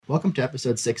Welcome to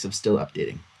episode 6 of Still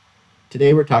Updating.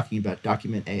 Today we're talking about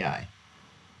document AI.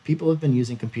 People have been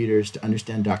using computers to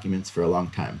understand documents for a long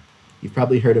time. You've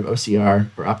probably heard of OCR,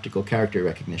 or optical character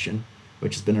recognition,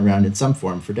 which has been around in some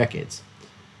form for decades.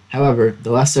 However,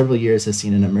 the last several years has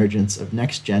seen an emergence of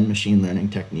next-gen machine learning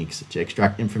techniques to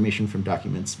extract information from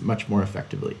documents much more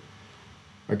effectively.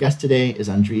 Our guest today is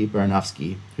Andrej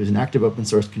Baranovskij, who's an active open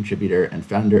source contributor and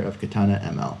founder of Katana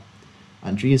ML.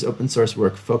 Andrej's open source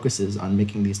work focuses on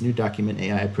making these new document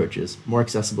AI approaches more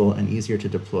accessible and easier to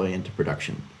deploy into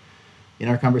production. In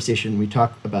our conversation, we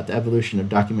talk about the evolution of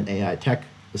document AI tech,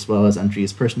 as well as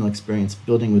Andrej's personal experience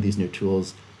building with these new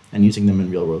tools and using them in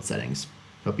real-world settings.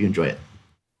 Hope you enjoy it.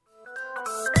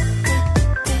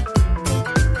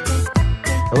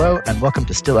 Hello, and welcome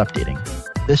to Still Updating.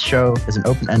 This show is an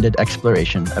open-ended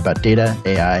exploration about data,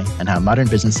 AI, and how modern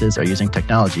businesses are using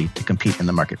technology to compete in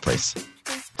the marketplace.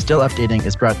 Still Updating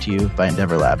is brought to you by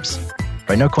Endeavor Labs.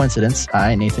 By no coincidence,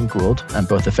 I, Nathan Gould, am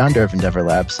both the founder of Endeavor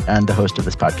Labs and the host of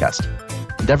this podcast.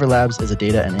 Endeavor Labs is a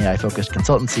data and AI-focused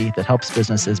consultancy that helps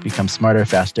businesses become smarter,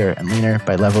 faster, and leaner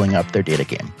by leveling up their data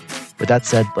game. With that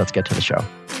said, let's get to the show.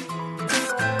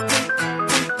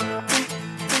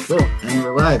 Cool, and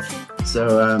we're live.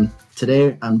 So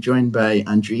today I'm joined by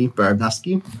Andrej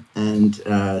Baranovskij,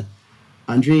 and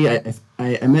Andrej,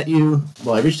 I met you,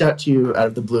 I reached out to you out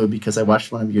of the blue because I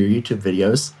watched one of your YouTube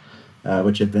videos,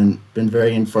 which have been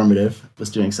very informative.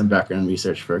 Was doing some background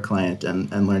research for a client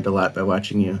and learned a lot by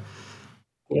watching you.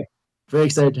 Yeah. Very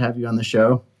excited to have you on the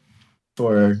show.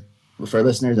 For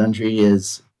listeners, Andrej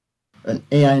is an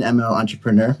AI and ML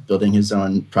entrepreneur building his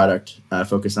own product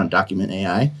focused on document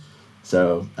AI.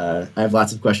 So I have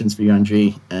lots of questions for you,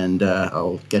 Andrej, and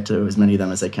I'll get to as many of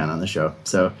them as I can on the show.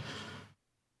 So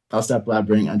I'll stop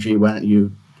blabbering. Andrej, why don't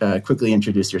you quickly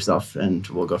introduce yourself, and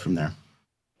we'll go from there.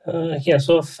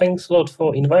 So thanks a lot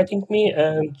for inviting me.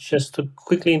 And just to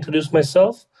quickly introduce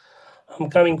myself, I'm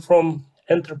coming from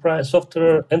enterprise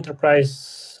software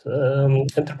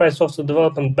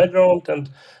development background, and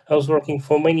I was working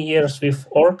for many years with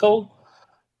Oracle,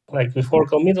 like with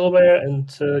Oracle middleware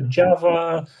and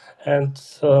Java and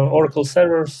Oracle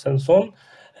servers and so on.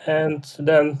 And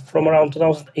then from around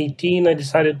 2018, I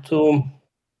decided to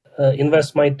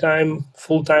invest my time,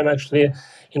 full-time actually,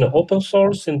 in open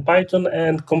source, in Python,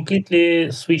 and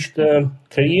completely switch the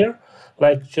career,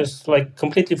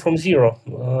 completely from zero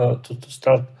to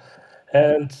start.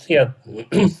 And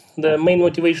the main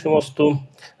motivation was to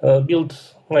build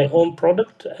my own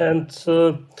product and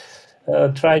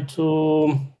try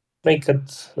to make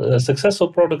it a successful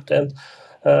product, and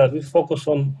we focus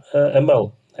on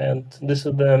ML. And this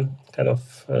is the kind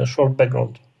of short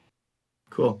background.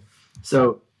 Cool.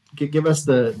 So give us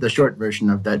the short version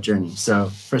of that journey. So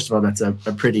first of all, that's a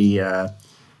pretty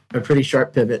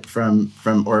sharp pivot from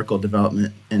Oracle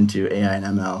development into AI and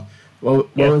ML.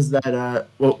 What was that?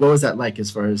 What was that like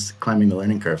as far as climbing the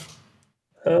learning curve?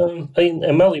 In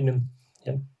ML, you mean?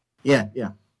 Yeah.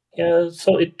 Yeah.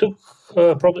 So it took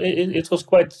probably it was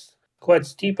quite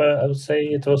steep. I would say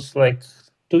it was like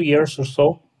 2 years or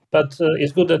so. But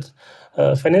it's good that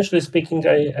financially speaking,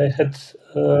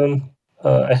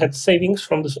 I had savings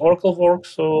from this Oracle work,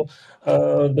 so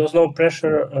there was no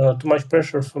pressure, too much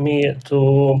pressure for me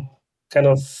to kind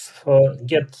of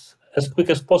get as quick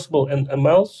as possible in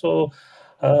ML. So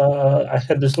I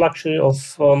had this luxury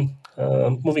of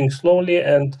moving slowly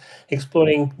and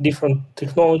exploring different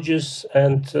technologies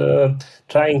and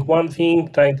trying one thing,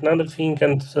 trying another thing,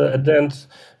 and at the end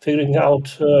figuring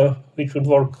out which would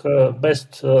work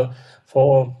best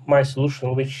for my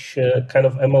solution, which kind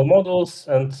of ML models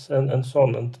and so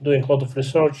on, and doing a lot of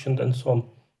research and so on.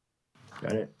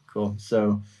 Got it. Cool.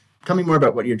 So tell me more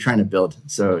about what you're trying to build.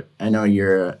 So I know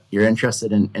you're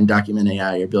interested in document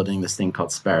AI. You're building this thing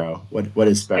called Sparrow. What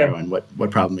is Sparrow, and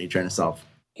what problem are you trying to solve?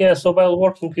 Yeah, so while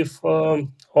working with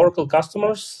Oracle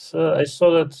customers, I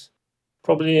saw that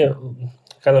probably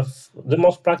kind of the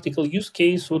most practical use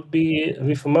case would be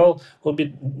with ML would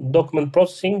be document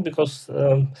processing, because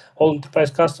all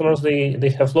enterprise customers,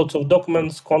 they have lots of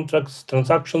documents, contracts,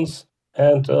 transactions,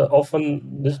 and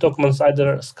often these documents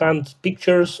either scanned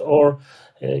pictures or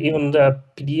even the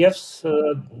PDFs.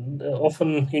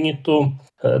 Often you need to,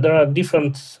 there are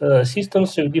different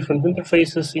systems with different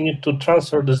interfaces. You need to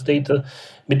transfer this data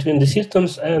between the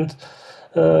systems, and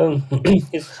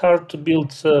it's hard to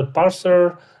build a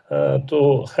parser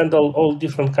to handle all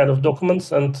different kind of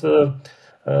documents. And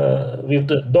with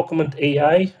the document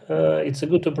AI, it's a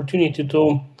good opportunity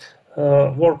to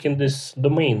work in this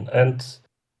domain. And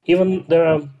even there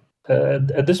are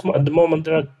at the moment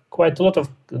there are quite a lot of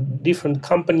different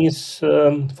companies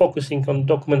focusing on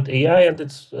document AI, and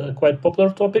it's quite a popular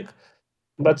topic.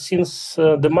 But since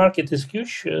the market is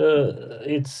huge,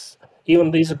 it's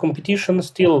even there's a competition.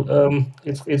 Still,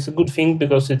 it's a good thing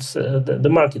because it's the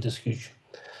market is huge.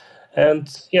 And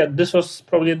yeah, this was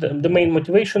probably the main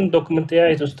motivation, document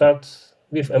AI, to start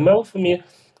with ML for me,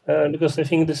 because I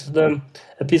think this is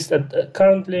at least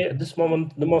currently at this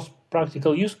moment, the most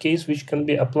practical use case which can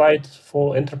be applied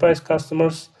for enterprise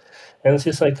customers. And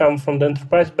since I come from the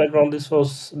enterprise background, this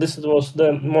was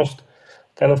the most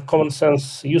kind of common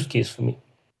sense use case for me.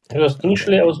 Because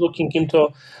initially I was looking into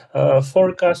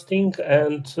forecasting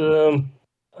and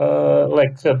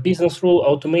business rule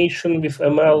automation with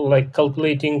ML, like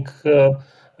calculating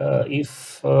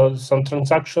if some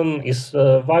transaction is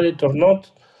valid or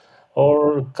not,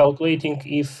 or calculating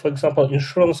if, for example,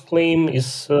 insurance claim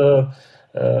is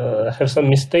have some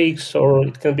mistakes, or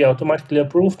it can be automatically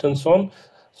approved and so on.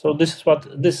 So this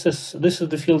is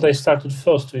the field I started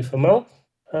first with ML.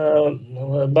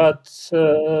 But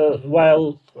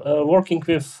while working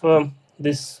with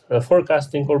this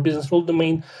forecasting or business rule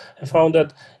domain, I found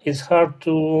that it's hard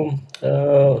to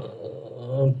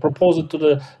propose it to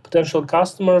the potential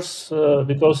customers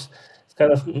because it's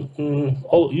kind of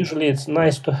usually it's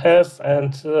nice to have,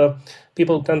 and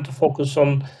people tend to focus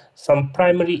on some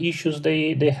primary issues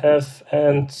they have,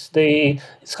 and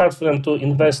it's hard for them to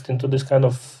invest into this kind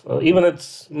of even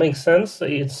it makes sense,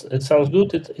 it sounds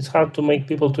good, it's hard to make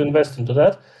people to invest into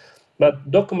that.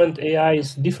 But document AI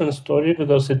is a different story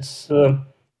because it's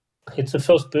the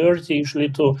first priority usually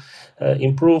to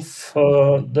improve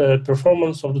the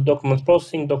performance of the document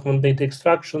processing, document data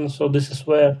extraction. So this is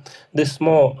where this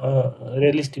more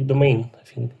realistic domain, I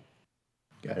think.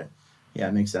 Got it. Yeah,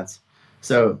 it makes sense.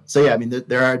 So yeah, I mean,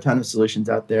 there are a ton of solutions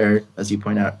out there, as you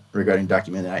point out, regarding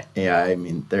document AI. I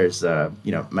mean, there's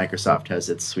Microsoft has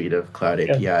its suite of cloud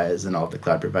APIs, and all the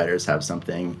cloud providers have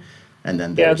something, and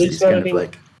then there's these kind of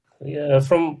like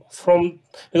from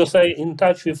because I in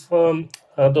touch with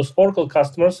those Oracle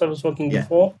customers I was working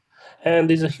before, and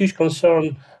there's a huge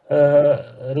concern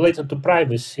related to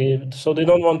privacy. So they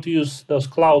don't want to use those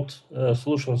cloud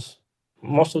solutions.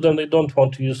 Most of them, they don't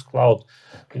want to use cloud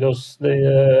because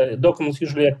the documents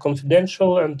usually are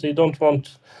confidential, and they don't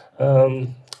want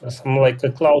some like a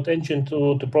cloud engine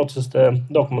to process the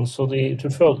documents. So they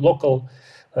prefer local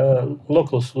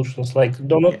solutions like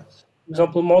Donut,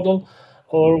 example model,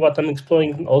 or what I'm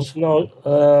exploring also now,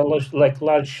 like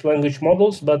large language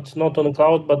models, but not on the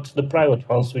cloud, but the private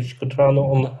ones, which could run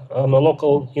on a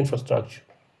local infrastructure.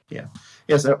 Yeah.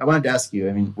 So I wanted to ask you,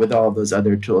 I mean, with all those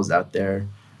other tools out there,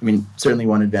 I mean, certainly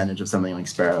one advantage of something like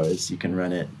Sparrow is you can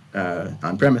run it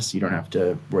on premise. You don't have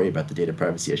to worry about the data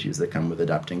privacy issues that come with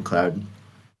adopting cloud.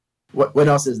 What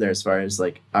else is there as far as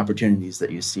like opportunities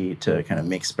that you see to kind of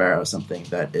make Sparrow something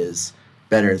that is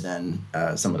better than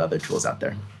some of the other tools out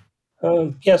there?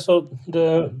 So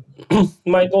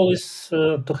my goal is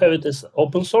to have it as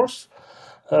open source,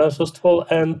 first of all,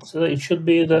 and it should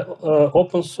be the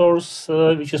open source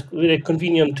which is very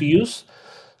convenient to use,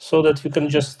 so that you can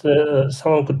just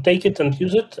someone could take it and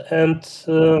use it. And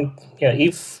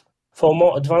if for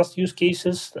more advanced use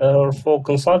cases or for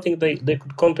consulting, they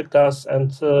could contact us,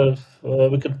 and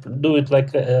we could do it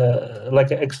like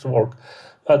extra work.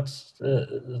 But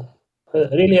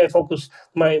really, I focus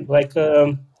my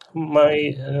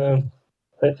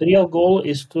real goal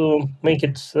is to make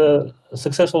it a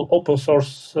successful open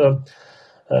source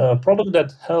product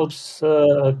that helps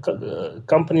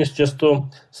companies just to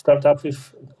start up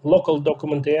with local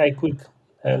document AI quick.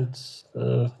 And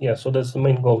so that's the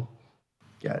main goal.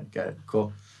 Got it.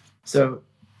 Cool. So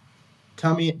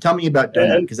tell me about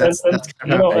Donut, because that's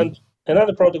kind of how and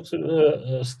another product,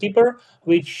 Skipper,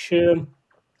 which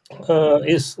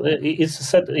is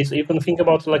you can think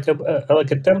about like a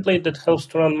template that helps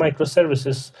to run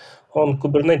microservices on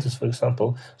Kubernetes, for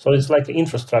example. So it's like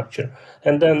infrastructure,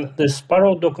 and then the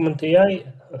Sparrow document AI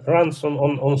runs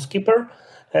on Skipper,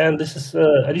 and this is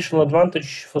additional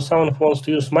advantage for someone who wants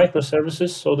to use microservices,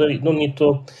 so they don't need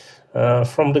to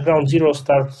from the ground zero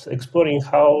start exploring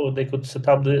how they could set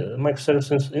up the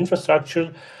microservices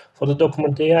infrastructure for the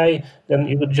document AI. Then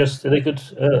they could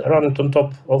run it on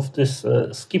top of this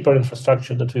Skipper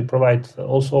infrastructure that we provide,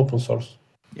 also open source.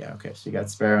 Yeah. Okay. So you got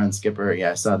Sparrow and Skipper.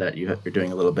 Yeah, I saw that you're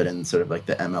doing a little bit in sort of like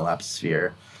the ML app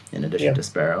sphere in addition to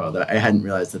Sparrow, although I hadn't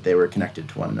realized that they were connected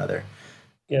to one another.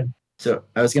 Yeah. So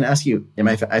I was going to ask you,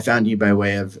 I found you by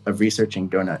way of researching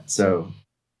Donut. So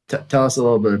tell us a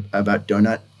little bit about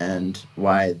Donut and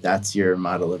why that's your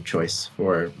model of choice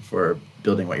for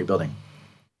building what you're building.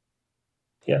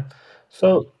 Yeah.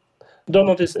 So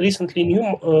Donut is recently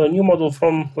new model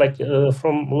from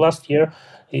last year.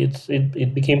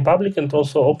 It became public and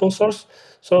also open source.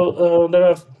 So there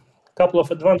are couple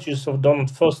of advantages of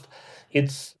Donut. First,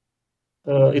 it's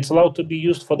allowed to be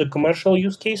used for the commercial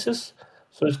use cases,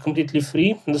 so it's completely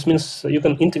free. And this means you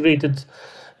can integrate it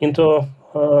into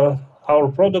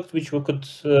our product, which we could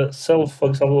sell, for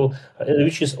example,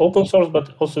 which is open source, but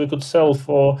also we could sell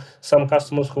for some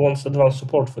customers who want advanced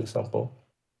support, for example.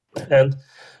 And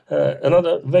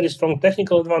another very strong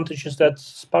technical advantage is that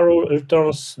Sparrow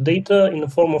returns data in the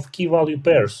form of key value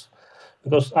pairs,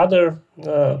 because other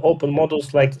open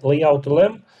models like Layout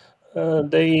LM,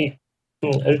 they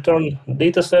return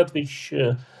data set which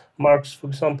marks, for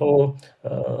example,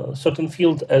 certain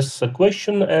field as a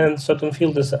question and certain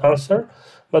field as an answer,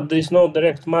 but there is no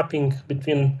direct mapping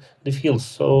between the fields.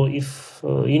 So if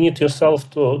you need yourself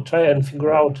to try and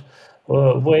figure out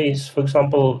ways, for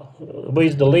example, where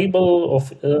is the label of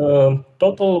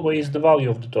total, where is the value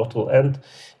of the total, and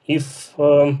if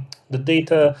the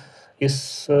data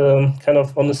is kind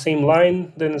of on the same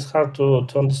line, then it's hard to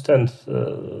understand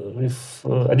with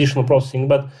additional processing.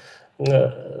 But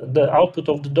the output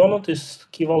of the donut is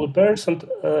key value pairs, and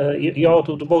you out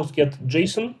of the box get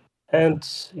JSON, and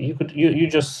you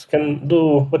just can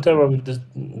do whatever with this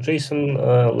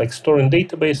JSON, like store in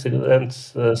database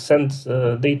and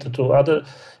send data to other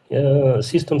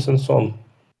systems and so on.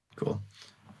 Cool.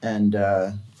 And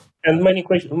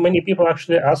many people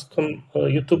actually asked on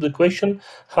YouTube the question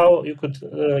how you could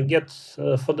get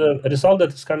for the result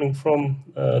that is coming from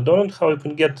Donut, how you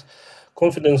can get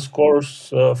confidence scores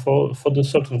for the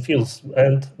certain fields.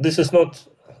 And this is not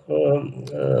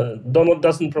Donut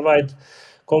doesn't provide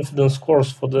confidence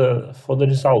scores for the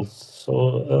results.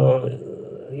 So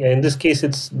in this case,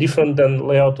 it's different than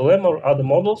Layout LM or other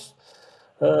models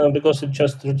because it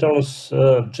just returns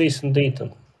JSON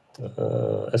data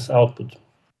as output.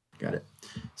 Got it.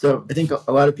 So I think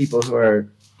a lot of people who are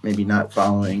maybe not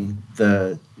following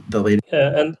the latest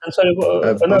and sorry,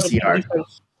 another OCR. Big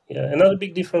difference. Yeah, another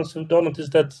big difference with Donut is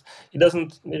that it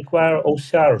doesn't require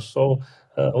OCR. So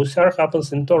OCR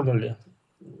happens internally.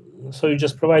 So you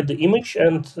just provide the image,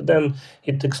 and then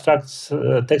it extracts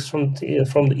text from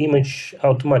the image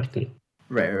automatically.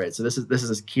 Right. So this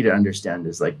is key to understand.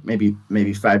 Is like maybe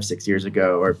 5-6 years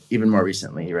ago, or even more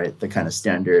recently, right? The kind of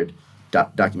standard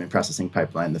document processing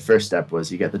pipeline. The first step was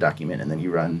you get the document, and then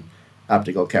you run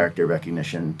optical character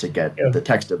recognition to get the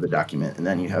text of the document, and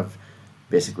then you have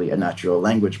basically a natural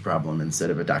language problem instead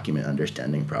of a document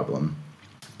understanding problem.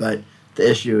 But the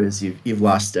issue is you've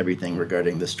lost everything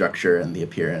regarding the structure and the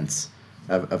appearance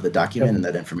of the document, and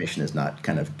that information is not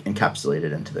kind of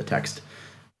encapsulated into the text.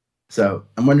 So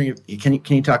I'm wondering, can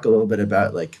you talk a little bit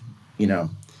about, like, you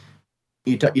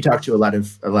talk to a lot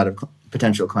of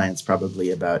potential clients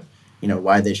probably about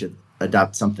why they should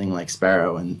adopt something like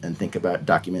Sparrow and think about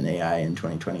document AI in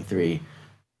 2023.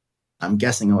 I'm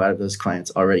guessing a lot of those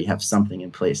clients already have something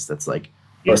in place that's like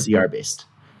OCR based.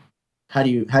 How do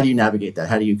you navigate that?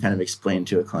 How do you kind of explain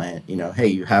to a client, hey,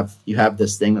 you have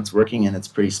this thing that's working and it's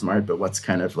pretty smart, but what's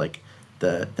kind of like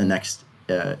the next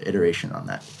iteration on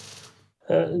that?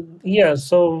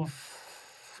 So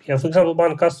for example,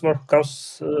 one customer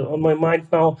comes on my mind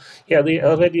now. They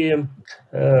already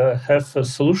have a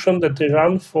solution that they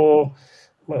run for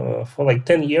like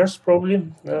 10 years probably,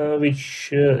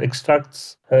 which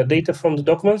extracts data from the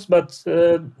documents, but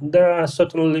there are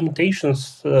certain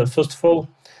limitations. First of all,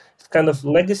 it's kind of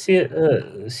legacy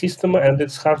system, and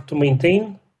it's hard to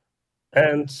maintain,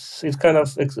 and it's kind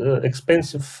of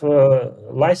expensive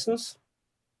license.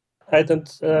 Right, and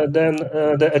then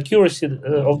the accuracy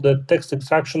of the text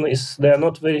extraction they are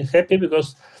not very happy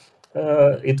because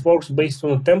it works based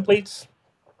on templates.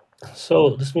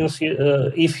 So this means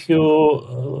if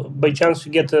you by chance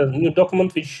you get a new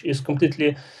document which is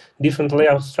completely different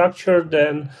layout structure,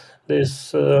 then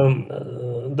this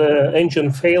the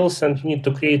engine fails and you need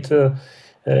to create a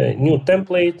new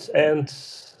template, and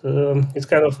it's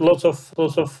kind of lots of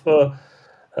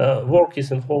work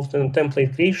is involved in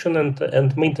template creation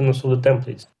and maintenance of the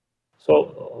templates.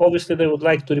 So obviously they would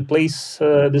like to replace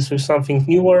this with something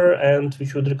newer and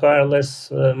which would require less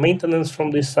maintenance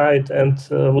from this side and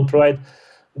would provide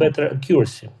better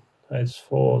accuracy, right,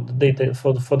 for the data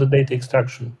for the data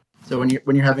extraction. So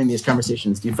when you're having these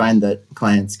conversations, do you find that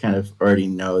clients kind of already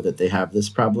know that they have this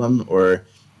problem, or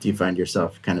do you find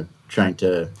yourself kind of trying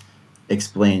to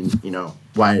explain,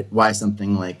 why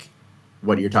something like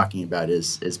what you're talking about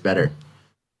is better?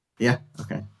 Yeah.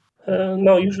 Okay.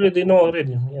 No, usually they know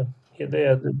already. They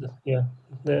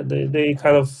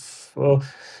kind of.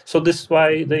 So this is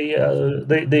why they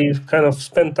kind of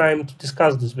spend time to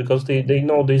discuss this, because they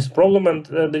know this problem and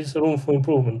there's room for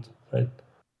improvement, right?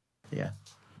 Yeah.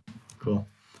 Cool.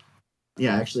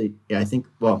 Yeah. Actually, I think.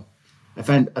 Well,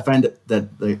 find that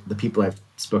the people I've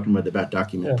spoken with about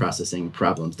document processing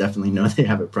problems definitely know they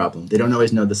have a problem. They don't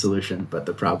always know the solution, but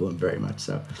the problem very much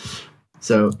so.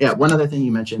 So yeah, one other thing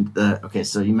you mentioned.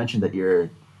 So you mentioned that you're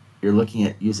looking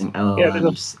at using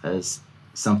LLMs as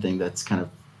something that's kind of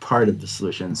part of the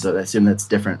solution. So I assume that's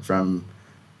different from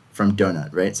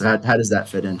Donut, right? So how does that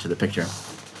fit into the picture?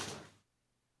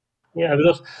 Yeah,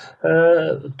 because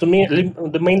to me,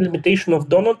 the main limitation of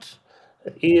Donut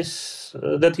is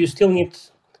that you still need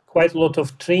quite a lot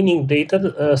of training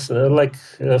data,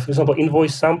 for example,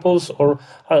 invoice samples or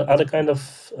other kind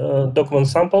of document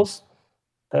samples.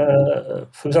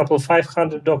 For example,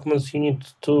 500 documents you need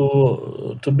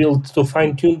to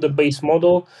fine-tune the base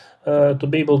model to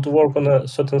be able to work on a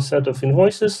certain set of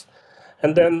invoices,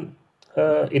 and then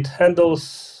it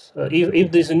handles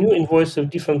if there's a new invoice of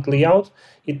different layout,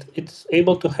 it's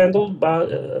able to handle,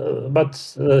 but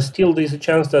still there's a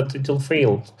chance that it will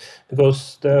fail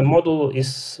because the model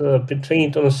is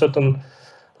pre-trained on a certain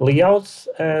layouts,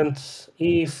 and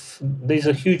if there's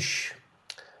a huge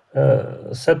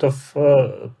set of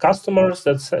customers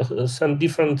that send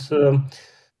different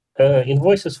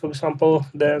invoices, for example,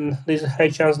 then there's a high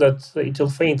chance that it will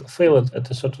fail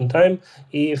at a certain time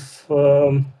if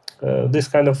this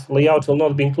kind of layout will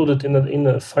not be included in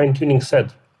a fine-tuning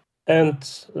set. And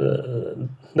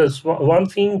that's one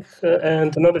thing.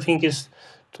 And another thing is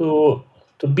to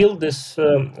build this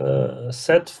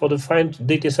set for the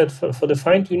data set for the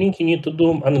fine-tuning. You need to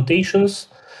do annotations.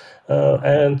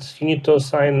 And you need to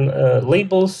assign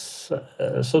labels,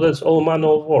 so that's all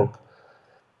manual work.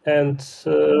 And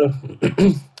to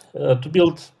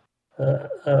build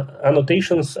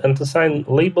annotations and assign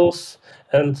labels,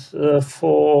 and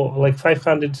for like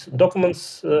 500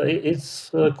 documents,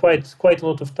 it's quite a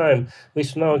lot of time.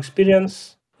 With now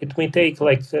experience, it may take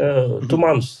like 2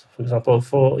 months, for example,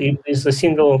 for if it's a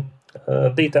single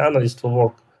data analyst to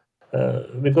work.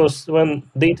 Because when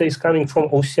data is coming from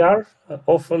OCR,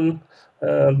 often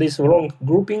there's wrong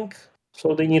grouping,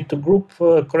 so they need to group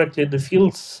correctly the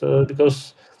fields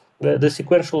because the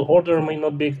sequential order may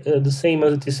not be the same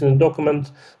as it is in a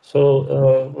document.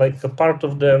 So like a part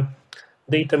of the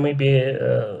data may be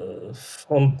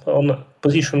on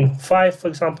position 5, for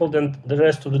example, then the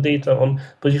rest of the data on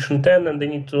position 10, and they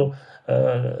need to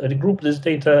regroup this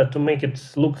data to make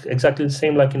it look exactly the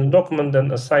same like in a document,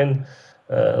 then assign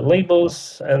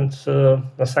labels and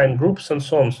assign groups and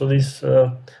so on. So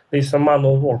there's some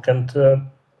manual work, and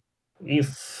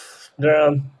if there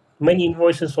are many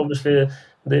invoices, obviously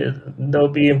there'll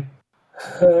be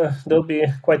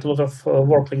quite a lot of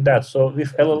work like that. So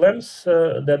with LLMs,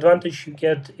 the advantage you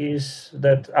get is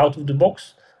that out of the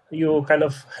box you kind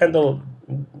of handle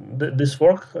this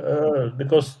work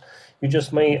because you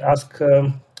just may ask,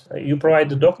 you provide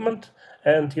the document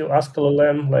and you ask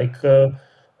LLM like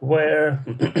where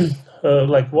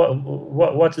like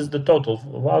what is the total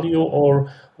value,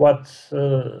 or what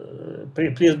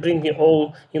please bring me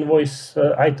all invoice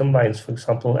item lines, for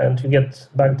example, and you get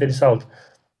back the result.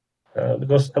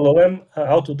 Because LLM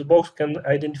out of the box can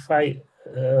identify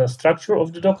structure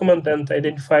of the document and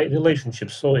identify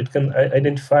relationships. So it can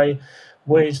identify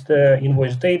where is the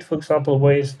invoice date, for example,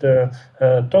 where is the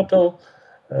total,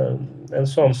 and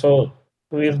so on. So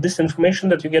with this information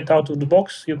that you get out of the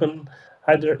box, you can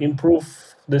either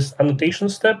improve this annotation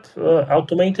step,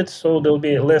 automate it, so there'll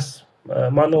be less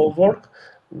manual work.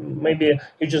 Maybe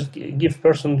you just give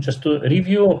person just to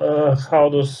review how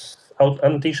those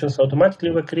annotations automatically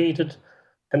were created,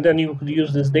 and then you could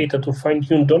use this data to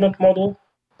fine-tune donut model,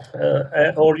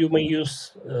 or you may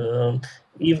use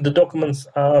if the documents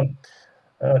are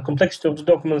complexity of the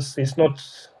documents is not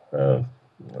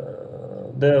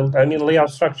layout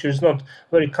structure is not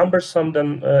very cumbersome,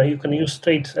 then you can use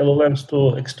straight LLMs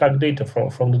to extract data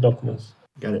from the documents.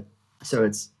 Got it. So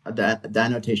it's the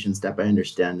annotation step I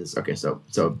understand is okay. So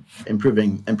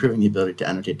improving the ability to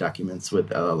annotate documents with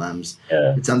LLMs.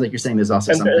 Yeah. It sounds like you're saying there's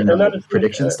also something on the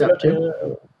prediction step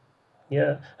too.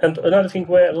 Yeah, and another thing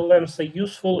where LLMs are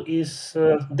useful is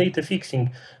data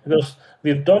fixing, because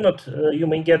with Donut you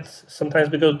may get sometimes,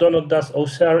 because Donut does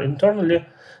OCR internally,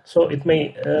 so it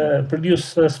may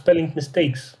produce spelling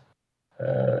mistakes.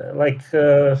 It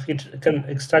can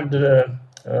extract the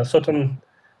certain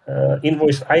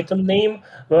invoice item name,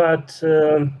 but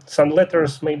some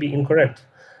letters may be incorrect.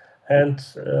 And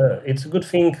it's a good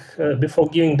thing before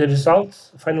giving the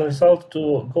final result,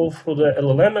 to go through the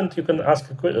LLM, and you can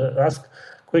ask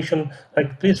question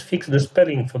like, please fix the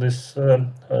spelling for this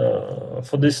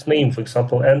name, for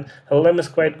example. And LLM is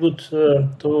quite good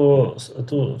to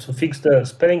fix the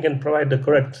spelling and provide the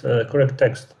correct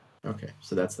text. Okay,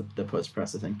 so that's the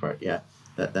post-processing part. Yeah,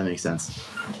 that makes sense.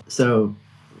 So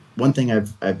one thing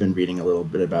I've been reading a little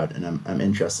bit about and I'm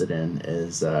interested in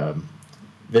is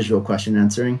visual question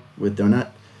answering with Donut.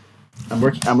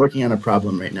 I'm working on a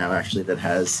problem right now actually that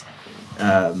has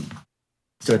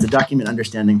so it's a document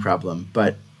understanding problem,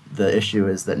 but the issue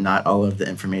is that not all of the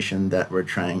information that we're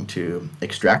trying to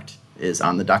extract is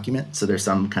on the document. So there's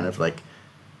some kind of like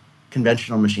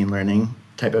conventional machine learning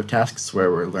type of tasks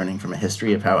where we're learning from a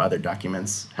history of how other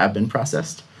documents have been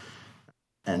processed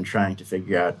and trying to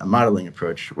figure out a modeling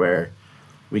approach where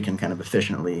we can kind of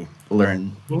efficiently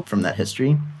learn from that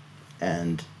history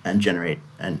and generate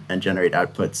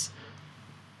outputs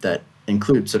that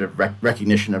include sort of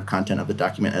recognition of content of the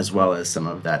document as well as some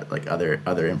of that like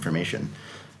other information.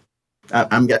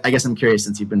 I guess I'm curious,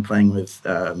 since you've been playing with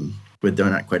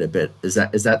Donut quite a bit, is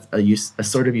that a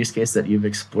sort of use case that you've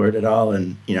explored at all?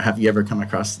 And have you ever come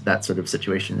across that sort of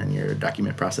situation in your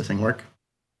document processing work?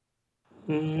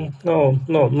 No,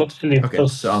 not really. Okay,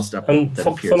 so I'll stop. I'm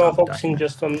for now focusing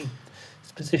just on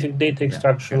specific data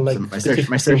extraction. Yeah. Okay. So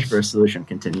my search for a solution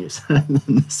continues in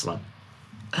this one.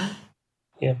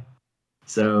 Yeah.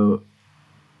 So,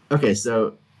 okay,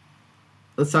 so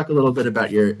let's talk a little bit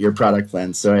about your product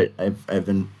plan. So I've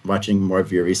been watching more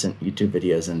of your recent YouTube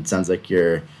videos, and it sounds like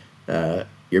you're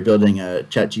building a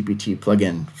ChatGPT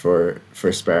plugin for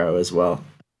Sparrow as well.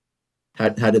 How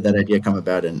did that idea come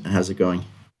about, and how's it going?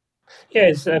 Yeah,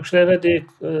 it's actually already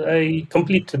I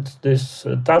completed this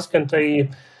task, and I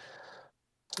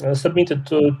submitted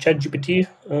to ChatGPT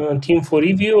team for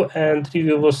review, and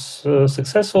review was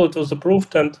successful. It was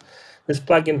approved, and this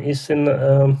plugin is in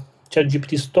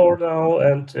ChatGPT store now,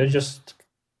 and just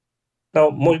now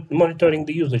monitoring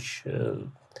the usage.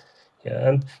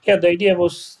 The idea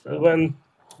was when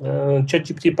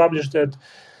ChatGPT published that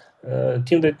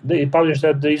they published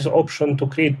that there is an option to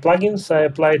create plugins. I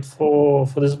applied for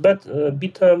this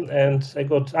beta, and I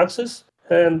got access.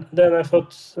 And then I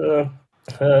thought,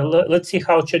 let's see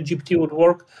how ChatGPT would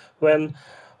work when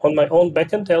on my own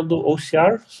backend I'll do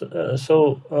OCR.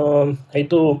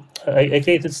 I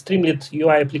created Streamlit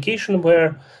UI application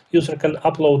where user can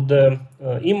upload the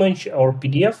image or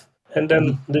PDF, and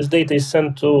then this data is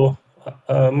sent to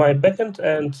my backend,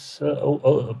 and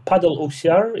Paddle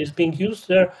OCR is being used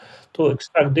there to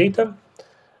extract data.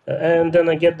 And then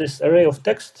I get this array of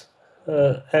text,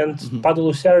 and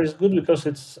Paddle OCR is good because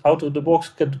it's out of the box,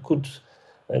 could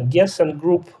guess and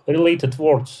group related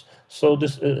words. So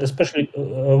this especially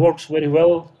works very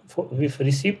well with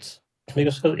receipts,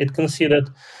 because it can see that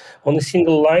on a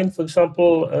single line, for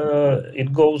example,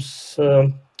 it goes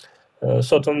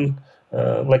certain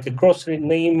like a grocery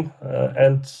name,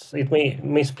 and it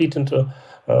may split into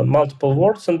multiple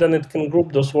words, and then it can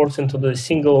group those words into the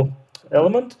single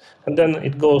element, and then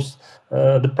it goes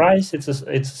the price, it's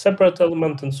a separate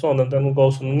element, and so on, and then it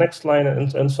goes on the next line,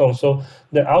 and so on. So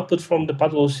the output from the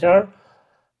Paddle OCR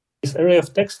is array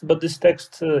of text, but this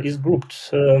text is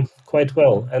grouped quite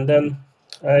well. And then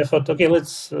I thought, okay,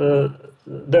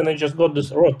 then I just got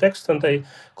this raw text and I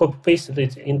copy pasted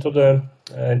it into the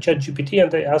ChatGPT,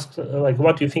 and I asked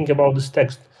what do you think about this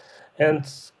text? And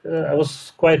I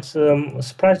was quite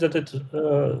surprised that it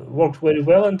worked very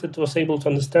well, and it was able to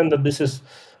understand that this is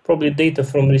probably data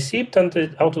from receipt, and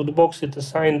out of the box it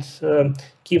assigned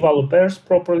key value pairs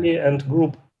properly and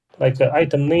grouped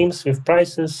item names with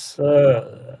prices.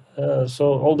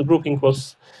 So all the grouping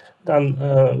was done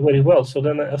very well. So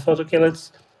then I thought, okay,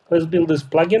 let's build this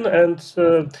plugin, and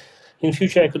in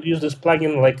future I could use this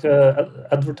plugin like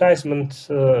advertisement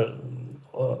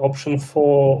option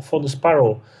for the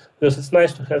Sparrow, because it's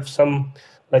nice to have some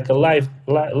like a live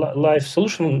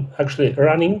solution actually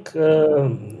running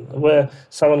where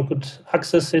someone could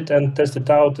access it and test it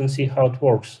out and see how it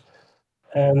works.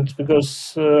 And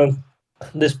because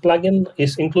this plugin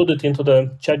is included into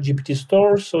the ChatGPT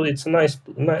store, so it's a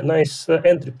nice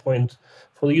entry point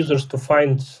for the users to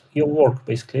find your work,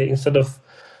 basically, instead of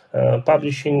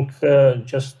publishing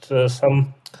just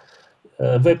some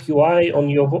web UI on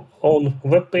your own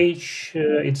web page.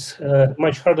 It's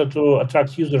much harder to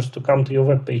attract users to come to your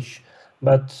web page.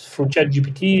 But through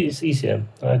ChatGPT, it's easier,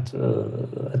 right?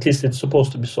 At least it's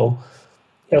supposed to be so.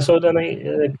 Yeah. So then I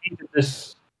created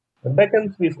this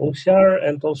backend with OCR,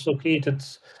 and also created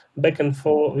backend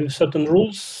with certain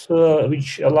rules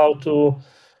which allow to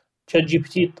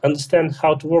ChatGPT understand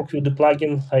how to work with the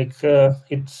plugin. Like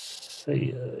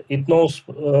it knows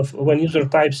when user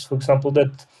types, for example,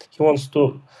 that he wants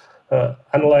to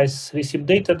analyze receipt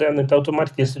data, then it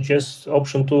automatically suggests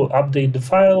option to update the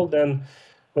file. Then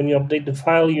when you update the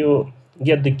file, you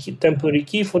get the temporary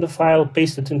key for the file,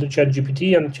 paste it into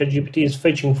ChatGPT, and ChatGPT is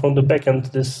fetching from the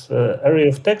backend this array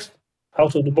of text,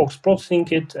 out of the box processing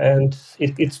it, and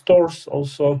it stores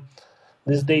also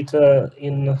this data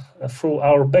in through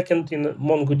our backend in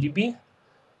MongoDB.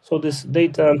 So this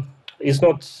data is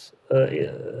not,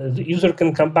 the user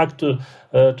can come back to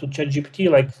ChatGPT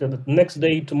like the next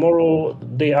day, tomorrow,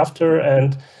 day after,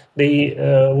 and they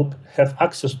would have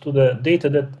access to the data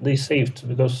that they saved,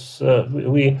 because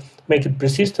we make it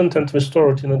persistent and we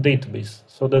store it in a database.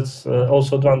 So that's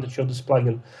also advantage of this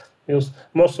plugin, because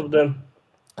most of the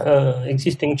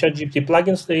existing ChatGPT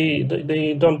plugins,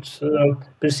 they don't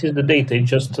persist the data. It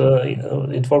just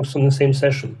it works on the same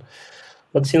session.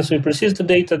 But since we persist the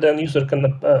data, then user can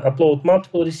upload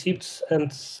multiple receipts,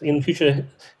 and in future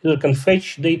user can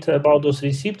fetch data about those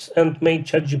receipts and make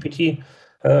ChatGPT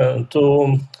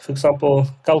to, for example,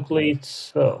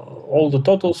 calculate all the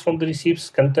totals from the receipts,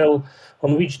 can tell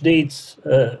on which dates,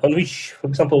 on which, for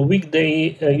example,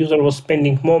 weekday user was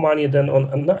spending more money than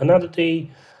on another day,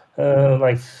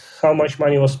 like how much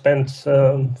money was spent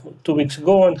 2 weeks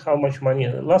ago and how much money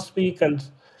last week, and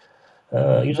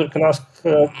user can ask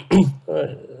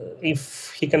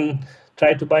if he can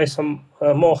try to buy some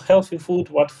more healthy food,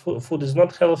 what food is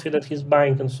not healthy that he's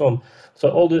buying, and so on. So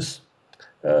all this,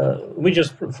 we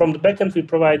just, from the backend, we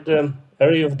provide the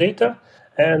array of data,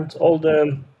 and all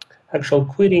the actual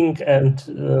querying and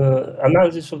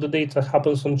analysis of the data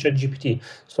happens on ChatGPT.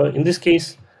 So in this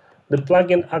case, the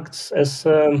plugin acts as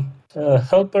a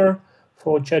helper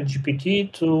for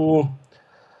ChatGPT to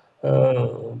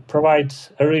provide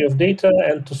array of data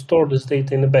and to store this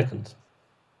data in the backend.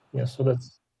 Yeah, so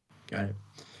that's... Got it.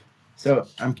 So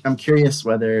I'm curious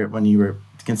whether, when you were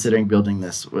considering building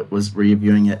this, were you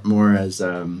viewing it more as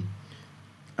a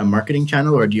marketing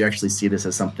channel, or do you actually see this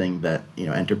as something that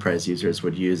enterprise users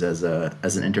would use as an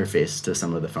interface to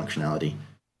some of the functionality?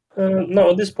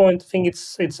 No, at this point, I think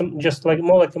it's just like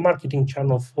more like a marketing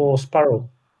channel for Sparrow.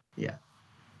 Yeah.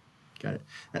 Got it.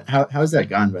 How has that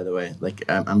gone, by the way? Like,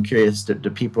 I'm curious, do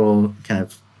people kind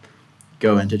of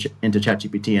go into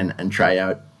ChatGPT and try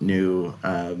out new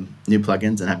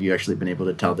plugins, and have you actually been able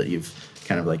to tell that you've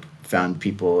kind of like found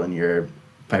people in your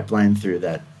pipeline through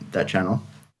that channel?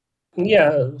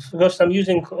 Yeah, because I'm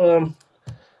using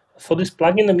for this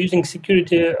plugin, I'm using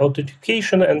security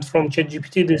authentication, and from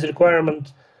ChatGPT this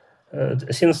requirement,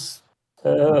 since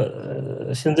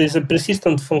there's a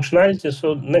persistent functionality,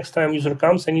 so next time user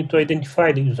comes, I need to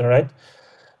identify the user, right?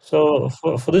 So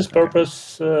for this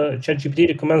purpose, ChatGPT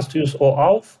recommends to use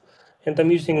OAuth, and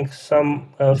I'm using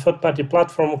some third-party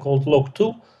platform called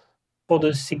Log2 for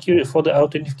the security, for the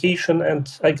authentication, and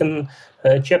I can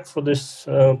check for this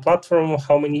platform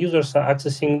how many users are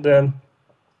accessing the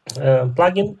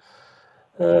plugin.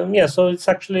 Yeah, so it's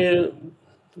actually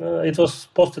it was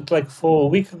posted like for a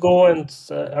week ago, and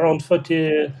around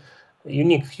 30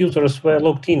 unique users were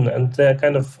logged in, and they're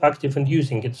kind of active and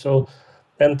using it. So,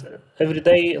 and every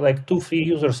day like 2-3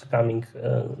 users are coming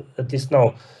at least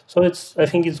now. So I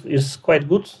think it's quite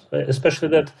good, especially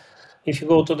that if you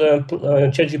go to the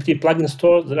ChatGPT plugin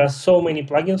store, there are so many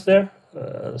plugins there.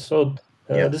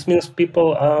 This means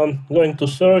people are going to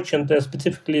search, and they're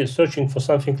specifically searching for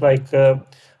something like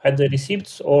either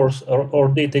receipts or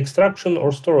data extraction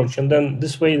or storage, and then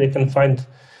this way they can find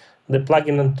the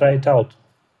plugin and try it out.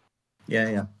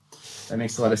 Yeah, that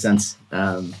makes a lot of sense.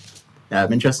 I'm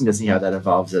interested to see how that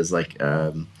evolves as like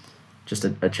just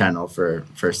a channel for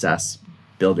SaaS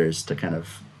builders to kind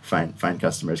of find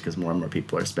customers, because more and more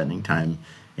people are spending time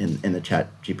in the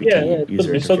ChatGPT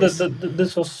user interface. So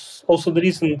this was also the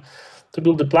reason to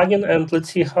build the plugin, and let's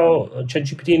see how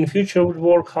ChatGPT in the future will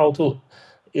work, how it will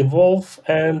evolve,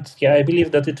 and I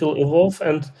believe that it will evolve,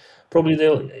 and probably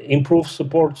they'll improve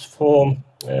support for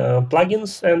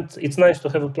plugins, and it's nice to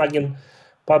have a plugin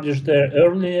published there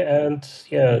early, and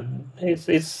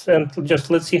it's and just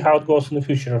let's see how it goes in the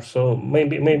future. So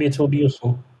maybe it will be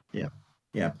useful.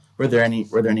 Yeah. Were there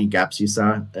any gaps you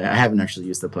saw? I haven't actually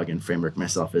used the plugin framework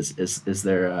myself. Is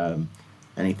there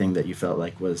anything that you felt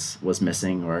like was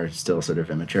missing or still sort of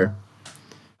immature?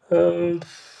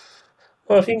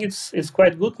 Well, I think it's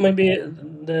quite good. Maybe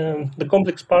the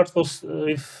complex part was,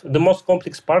 the most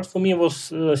complex part for me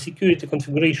was security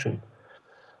configuration,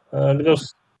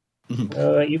 because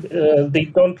they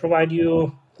don't provide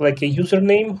you like a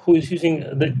username who is using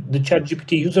the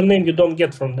ChatGPT username. You don't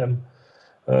get from them.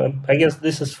 I guess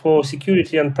this is for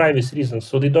security and privacy reasons,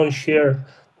 so they don't share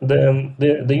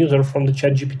the user from the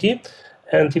ChatGPT.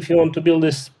 And if you want to build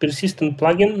this persistent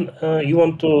plugin, you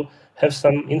want to have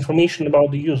some information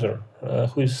about the user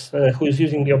who is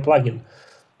using your plugin.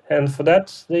 And for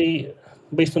that, they,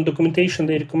 based on documentation,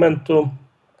 they recommend to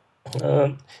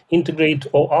integrate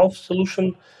OAuth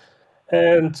solution.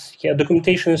 And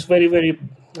documentation is very, very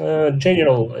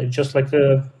general. It's just like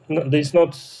there's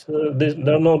not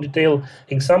there are no detailed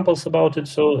examples about it.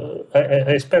 So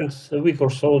I spent a week or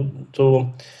so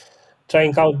to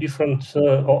trying out different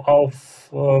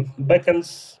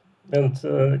backends and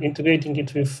integrating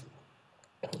it with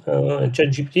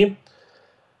ChatGPT.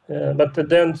 But at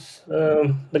the end,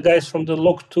 the guys from the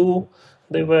log 2,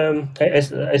 they were.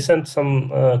 I sent some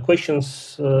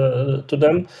questions to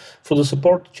them for the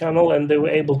support channel, and they were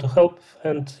able to help.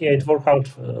 And yeah, it worked out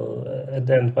at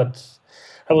the end. But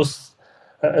I was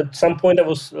at some point I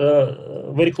was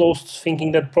very close to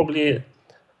thinking that probably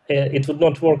it would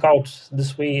not work out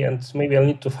this way, and maybe I'll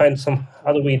need to find some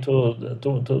other way to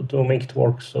make it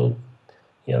work. So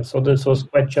yeah, so this was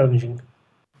quite challenging.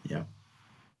 Yeah.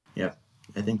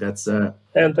 I think that's. And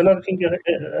another thing,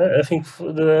 I think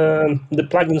the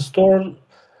plugin store.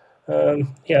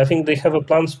 I think they have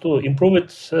plans to improve it,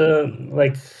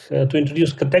 to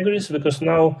introduce categories, because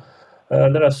now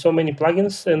there are so many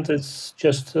plugins, and it's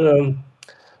just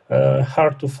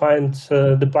hard to find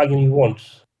the plugin you want.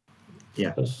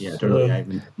 Yeah, totally. I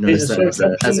even noticed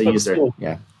that as a user.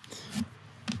 Yeah.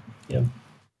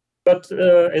 But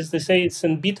as they say, it's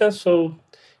in beta, so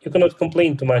you cannot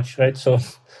complain too much, right? So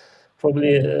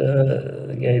probably,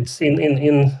 it's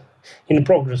in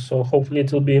progress. So hopefully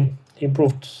it will be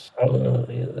improved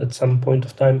at some point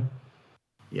of time.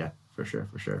 Yeah, for sure.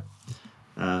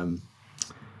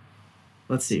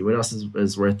 Let's see, what else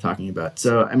is worth talking about?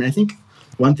 So, I mean, I think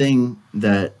one thing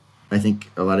that I think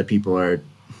a lot of people are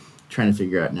trying to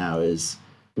figure out now is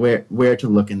where to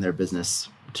look in their business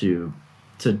to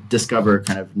discover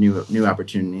kind of new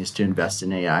opportunities to invest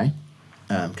in AI.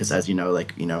 Because as you know,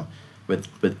 with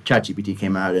ChatGPT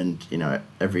came out, and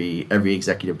every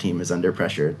executive team is under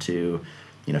pressure to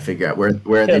figure out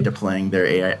where are they deploying their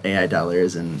AI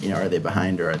dollars, and are they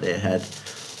behind or are they ahead?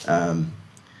 I'm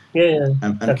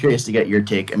curious to get your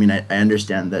take. I mean, I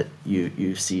understand that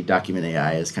you see document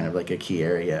AI as kind of like a key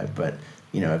area, but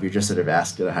if you're just sort of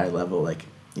asked at a high level,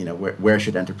 where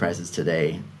should enterprises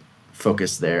today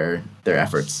focus their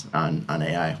efforts on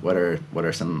AI? What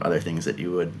are some other things that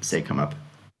you would say come up?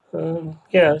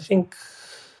 I think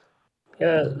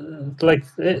like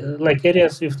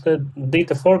areas with the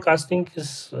data forecasting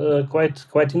is quite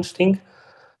interesting,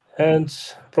 and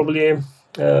probably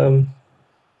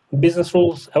business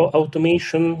rules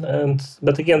automation,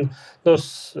 but again,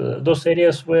 those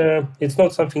areas where it's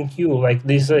not something new, like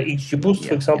this XGBoost,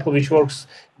 for example, which works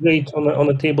great on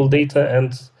a table data,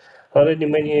 and already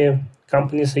many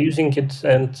companies are using it,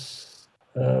 and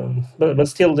but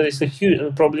still there is a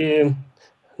huge, probably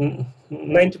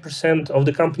 90% of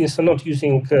the companies are not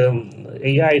using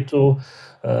AI to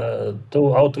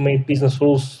automate business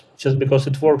rules just because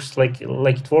it works like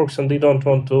it works, and they don't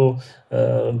want to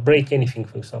break anything,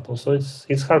 for example. So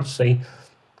it's hard to say.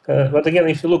 But again,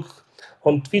 if you look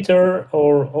on Twitter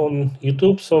or on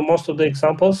YouTube, so most of the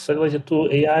examples related to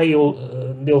AI,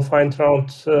 you'll find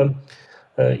around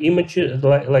images,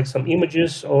 like some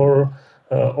images or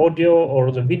audio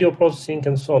or the video processing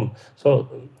and so on. So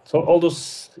all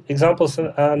those examples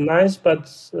are nice, but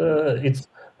it's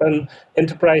when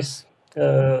enterprise,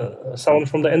 someone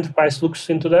from the enterprise looks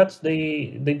into that,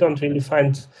 they don't really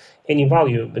find any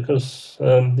value, because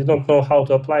they don't know how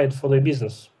to apply it for their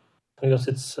business, because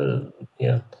it's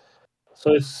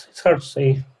So it's hard to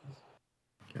say.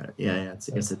 Yeah. I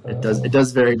guess it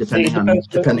does vary depending on the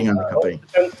company.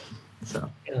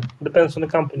 Depends on the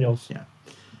company also.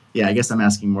 Yeah, I guess I'm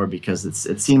asking more because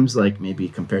it seems like maybe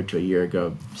compared to a year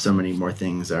ago, so many more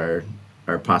things are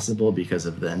possible because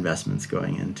of the investments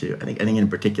going into I think in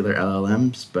particular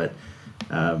LLMs, but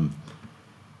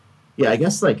I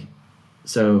guess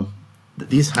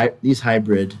these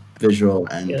hybrid visual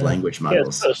and language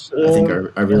models I think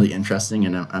are really interesting,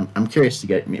 and I'm curious to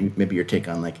get maybe your take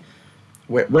on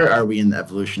where are we in the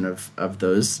evolution of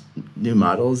those new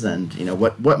models, and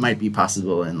what might be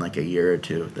possible in a year or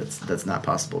two that's not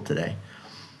possible today?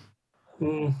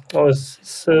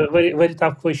 It's a very, very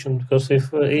tough question, because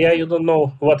if AI, you don't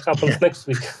know what happens next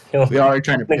week. We are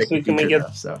trying to predict next week the future,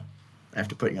 though, so I have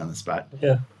to put you on the spot.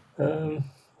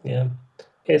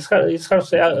 It's hard to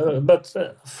say, but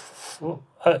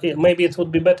maybe it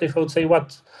would be better if I would say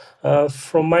what,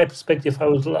 from my perspective, I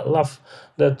would love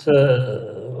that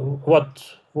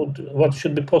what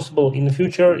should be possible in the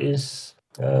future is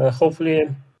hopefully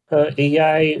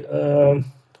AI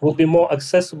will be more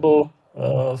accessible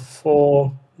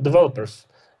for developers.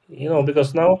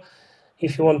 Because now,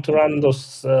 if you want to run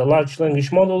those large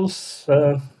language models,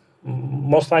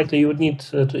 most likely you would need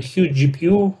a huge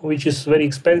GPU, which is very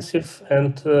expensive,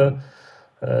 and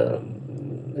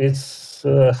it's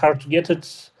hard to get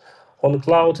it. on the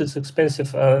cloud it's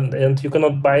expensive, and you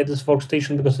cannot buy this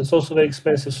workstation because it's also very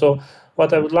expensive. So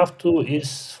what I would love to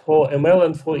is for ML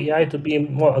and for AI to be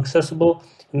more accessible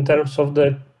in terms of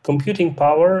the computing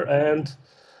power, and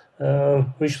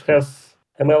we should have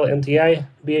ML and AI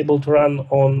be able to run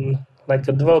on like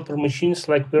a developer machines,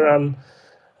 like we run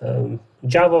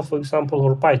Java, for example,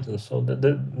 or Python. So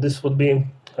this would be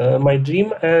my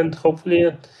dream, and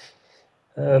hopefully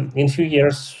in a few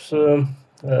years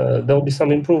there will be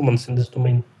some improvements in this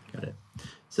domain. Got it.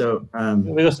 So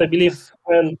because I believe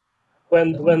when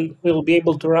we'll be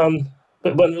able to run,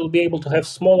 when we'll be able to have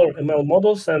smaller ML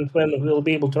models, and when we'll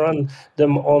be able to run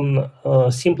them on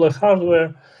simpler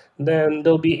hardware, then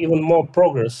there'll be even more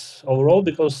progress overall,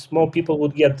 because more people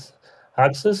would get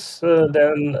access,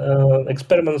 then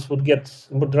experiments would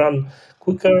run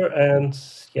quicker, and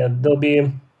there'll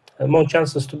be more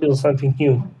chances to build something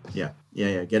new. Yeah.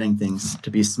 Getting things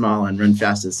to be small and run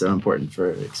fast is so important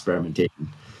for experimentation.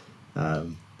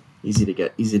 Easy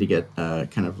to get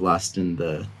kind of lost in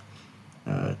the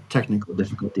technical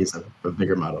difficulties of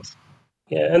bigger models.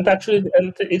 Yeah, and actually,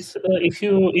 it's if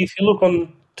you look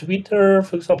on Twitter,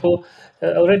 for example,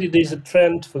 already there's a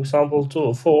trend, for example,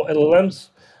 for LLMs.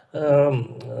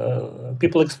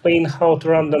 People explain how to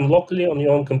run them locally on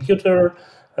your own computer,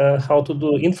 how to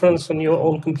do inference on your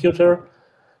own computer.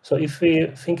 So if we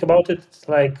think about it,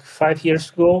 like 5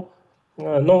 years ago,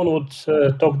 no one would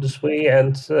talk this way,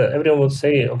 and everyone would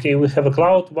say, okay, we have a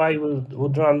cloud, why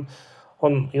would run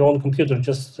on your own computer?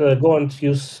 Just go and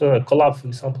use Colab, for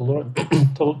example, or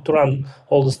to run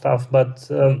all the stuff. But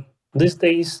these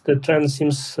days, the trend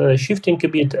seems shifting a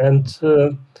bit, and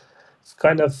it's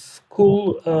kind of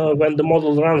cool when the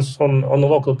model runs on a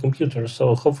local computer.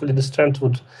 So hopefully this trend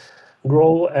would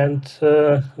grow, and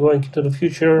going into the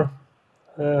future,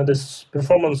 this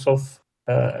performance of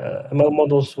ML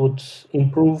models would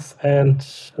improve, and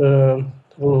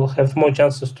we'll have more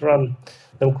chances to run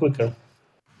them quicker.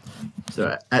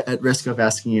 So at risk of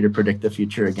asking you to predict the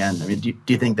future again, I mean, do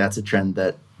you think that's a trend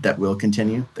that will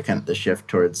continue, the shift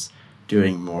towards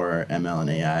doing more ML and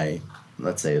AI,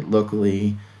 let's say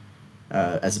locally,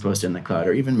 as opposed to in the cloud,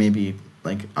 or even maybe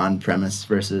like on-premise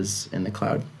versus in the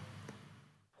cloud?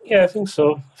 Yeah, I think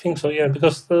so. Yeah,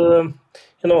 because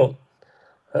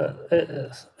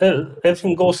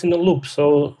everything goes in a loop.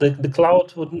 So the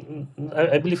cloud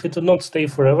I believe it would not stay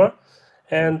forever,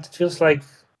 and it feels like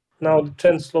now the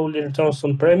trend slowly returns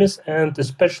on premise, and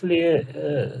especially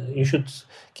you should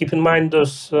keep in mind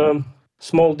those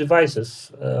small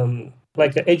devices,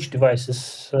 like edge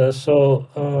devices.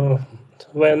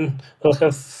 When we'll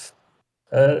have,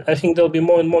 I think there'll be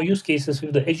more and more use cases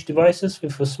with the edge devices,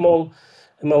 with the small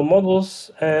ML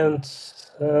models, and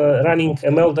running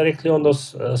ML directly on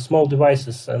those small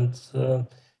devices, and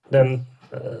then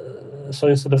so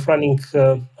instead of running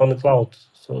on the cloud.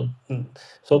 So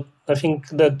I think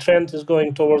the trend is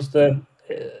going towards the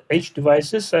edge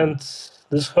devices, and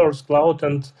this hurts cloud,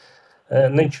 and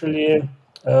naturally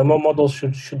more models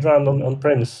should run on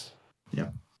premise.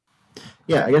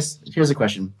 Yeah, I guess here's a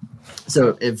question.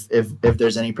 So if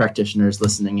there's any practitioners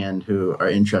listening in who are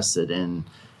interested in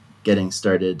getting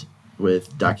started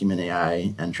with Document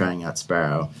AI and trying out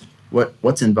Sparrow,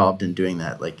 what's involved in doing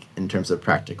that? Like in terms of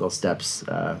practical steps,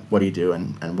 what do you do,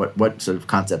 and what sort of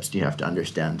concepts do you have to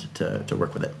understand to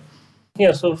work with it?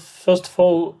 Yeah, so first of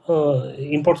all,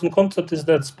 important concept is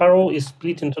that Sparrow is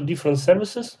split into different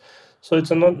services. So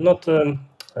it's not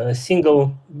a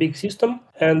single big system,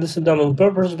 and this is done on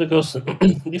purpose because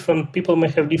different people may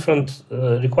have different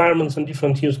requirements and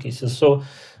different use cases. So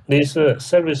there's a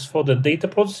service for the data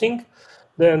processing,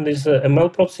 then there's a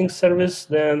ML processing service,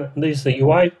 then there's a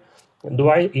UI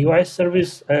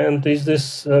service, and there's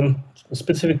this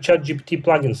specific ChatGPT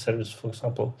plugin service, for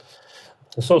example.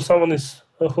 So someone is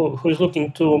who is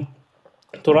looking to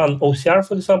run OCR,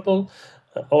 for example,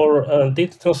 or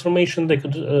data transformation, they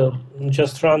could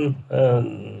just run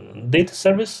data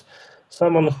service.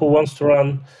 Someone who wants to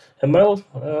run ML,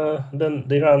 then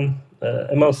they run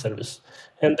ML service.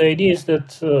 And the idea is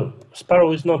that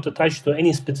Sparrow is not attached to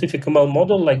any specific ML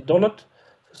model like Donut,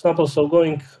 for example. So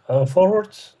going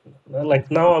forward, like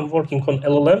now I'm working on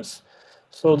LLMs.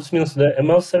 So this means the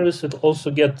ML service will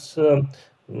also get,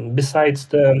 besides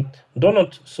the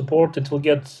Donut support, it will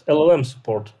get LLM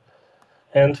support.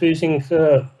 And we're using,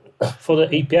 for the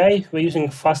API, we're using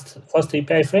fast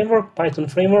API framework, Python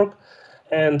framework.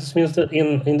 And this means that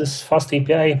in this fast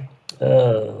API,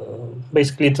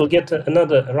 basically it will get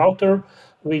another router,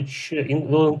 which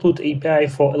will include API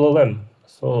for LLM.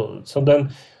 So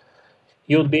then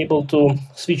you'll be able to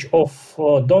switch off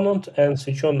Donut and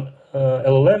switch on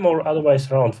LLM, or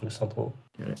otherwise around, for example.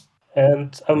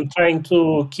 And I'm trying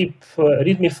to keep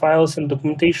README files and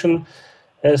documentation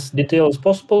as detailed as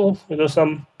possible, because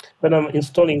when I'm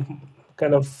installing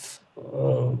when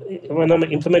I'm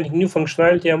implementing new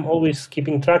functionality, I'm always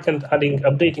keeping track and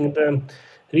updating the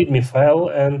README file.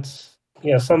 And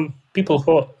some people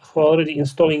who are already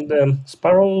installing the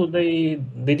Sparrow, they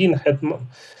didn't have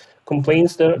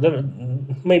complaints.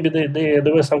 Maybe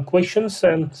there were some questions,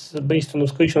 and based on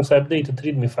those questions, I updated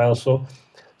README file. So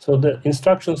the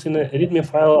instructions in the README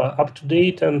file are up to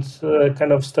date and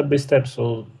kind of step by step.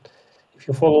 So if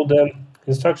you follow the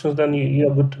instructions, then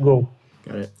you're good to go.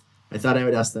 Got it. I thought I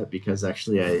would ask that because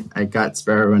actually I got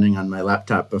Sparrow running on my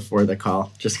laptop before the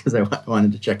call, just because I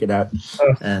wanted to check it out.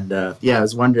 And I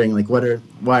was wondering, like,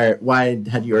 why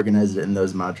had you organized it in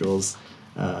those modules,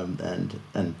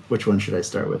 and which one should I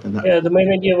start with? And the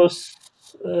main idea was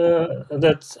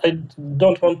that I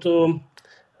don't want to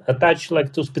attach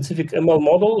to specific ML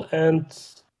model, and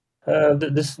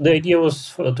the idea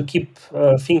was to keep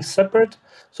things separate,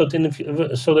 so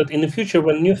that in the future,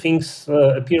 when new things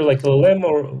appear like LLM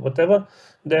or whatever,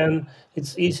 then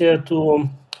it's easier to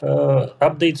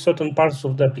update certain parts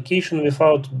of the application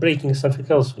without breaking something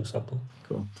else, for example.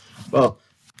 Cool. Well,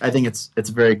 I think it's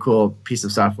a very cool piece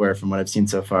of software from what I've seen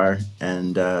so far,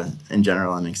 and in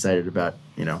general, I'm excited about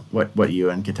what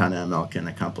you and Katana ML can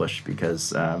accomplish,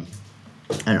 because I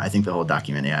think the whole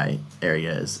document AI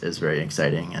area is very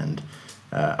exciting, and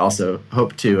also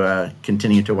hope to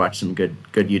continue to watch some good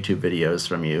YouTube videos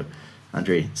from you,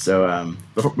 Andrej. So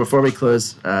before we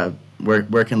close,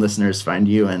 where can listeners find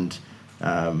you and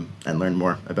learn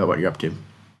more about what you're up to?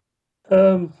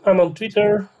 I'm on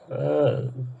Twitter,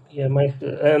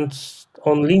 and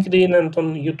on LinkedIn and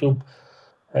on YouTube.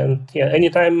 And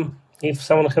anytime if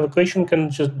someone have a question, can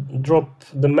just drop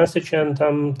the message, and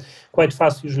I'm quite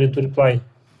fast usually to reply.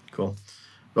 Cool.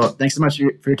 Well, thanks so much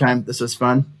for your time. This was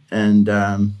fun, and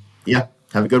have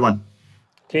a good one.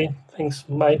 Okay, thanks.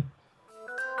 Bye.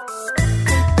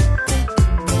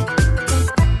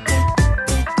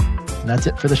 And that's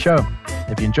it for the show.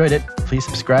 If you enjoyed it, please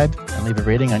subscribe and leave a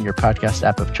rating on your podcast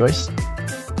app of choice.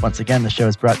 Once again, the show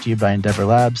is brought to you by Endeavor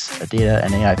Labs, a data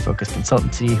and AI-focused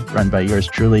consultancy run by yours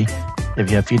truly. If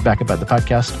you have feedback about the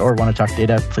podcast or want to talk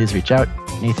data, please reach out.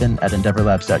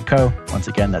 Nathan@endeavorlabs.co. Once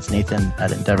again, that's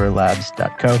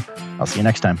Nathan@endeavorlabs.co. I'll see you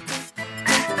next time.